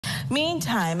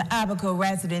Meantime, Abaco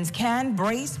residents can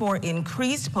brace for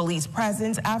increased police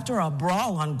presence after a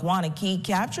brawl on Guana Cay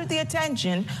captured the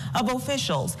attention of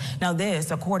officials. Now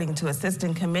this, according to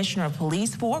Assistant Commissioner of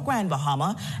Police for Grand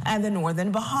Bahama and the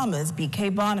Northern Bahamas,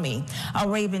 BK Bonamy.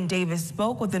 Raven Davis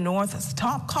spoke with the North's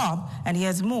top cop, and he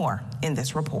has more in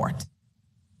this report.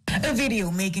 A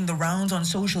video making the rounds on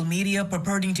social media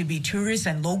purporting to be tourists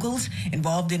and locals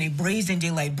involved in a brazen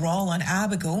daylight brawl on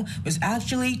Abaco was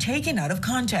actually taken out of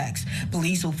context.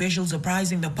 Police officials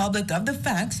apprising the public of the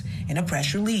facts in a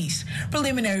press release.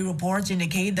 Preliminary reports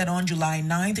indicate that on July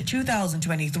 9th,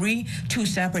 2023, two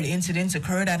separate incidents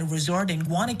occurred at a resort in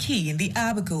Guana Cay in the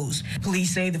Abacos.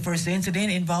 Police say the first incident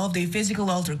involved a physical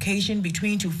altercation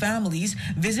between two families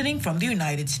visiting from the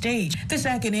United States. The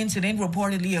second incident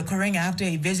reportedly occurring after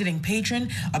a visiting patron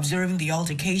observing the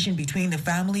altercation between the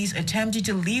families attempted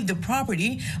to leave the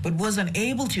property but was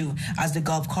unable to, as the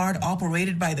golf cart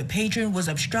operated by the patron was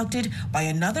obstructed by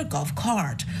another golf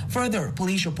cart. Further,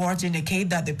 police reports indicate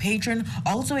that the patron,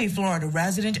 also a Florida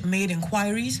resident, made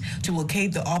inquiries to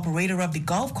locate the operator of the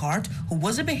golf cart, who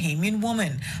was a Bahamian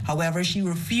woman. However, she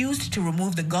refused to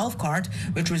remove the golf cart,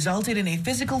 which resulted in a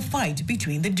physical fight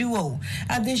between the duo.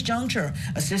 At this juncture,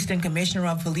 Assistant Commissioner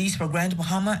of Police for Grand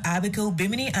Bahama, Abaco,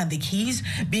 Bimini, and the Keys,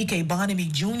 BK Bonamy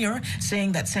Jr.,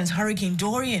 saying that since Hurricane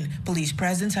Dorian, police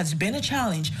presence has been a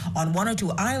challenge on one or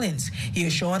two islands. He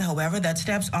assured, however, that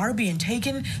steps are being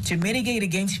taken to mitigate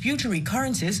against future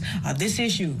recurrences of this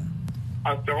issue.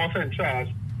 As the officer in charge,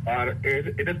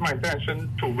 it is my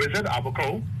intention to visit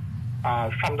Abaco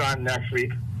sometime next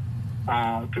week,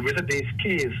 to visit these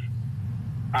keys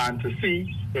and to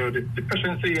see the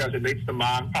deficiency as it relates to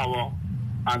manpower,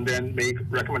 and then make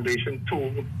recommendation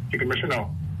to the commissioner.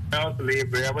 I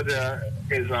believe wherever there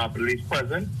is police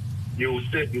present, you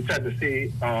tend to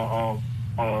see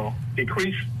a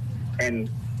decrease in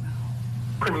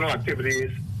criminal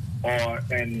activities or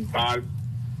in bad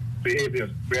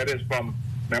behaviors, whether it's from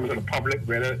members of the public,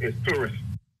 whether it's tourists.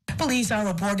 Police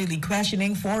are reportedly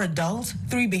questioning 4 adults,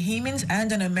 3 Bahamians,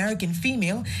 and an American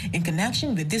female in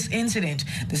connection with this incident.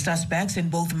 The suspects in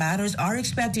both matters are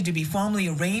expected to be formally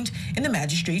arraigned in the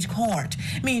magistrate's court.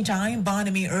 Meantime,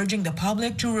 Bonamy urging the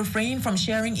public to refrain from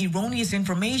sharing erroneous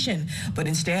information, but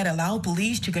instead allow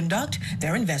police to conduct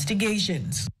their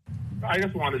investigations. I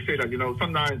just want to say that,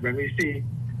 sometimes when we see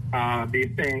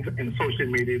these things in social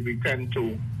media, we tend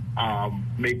to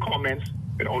make comments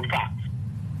without facts.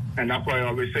 And that's why I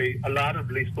always say a lot of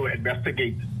police will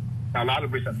investigate. A lot of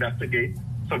police investigate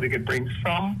so they can bring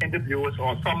some individuals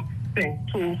or something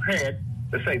to head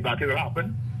to say exactly what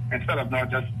happened, instead of not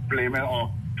just blaming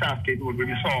or cascading what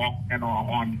we saw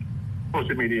on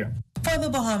social media. For the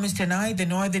Bahamas Tonight, the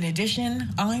Northern Edition,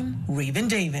 I'm Raven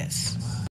Davis.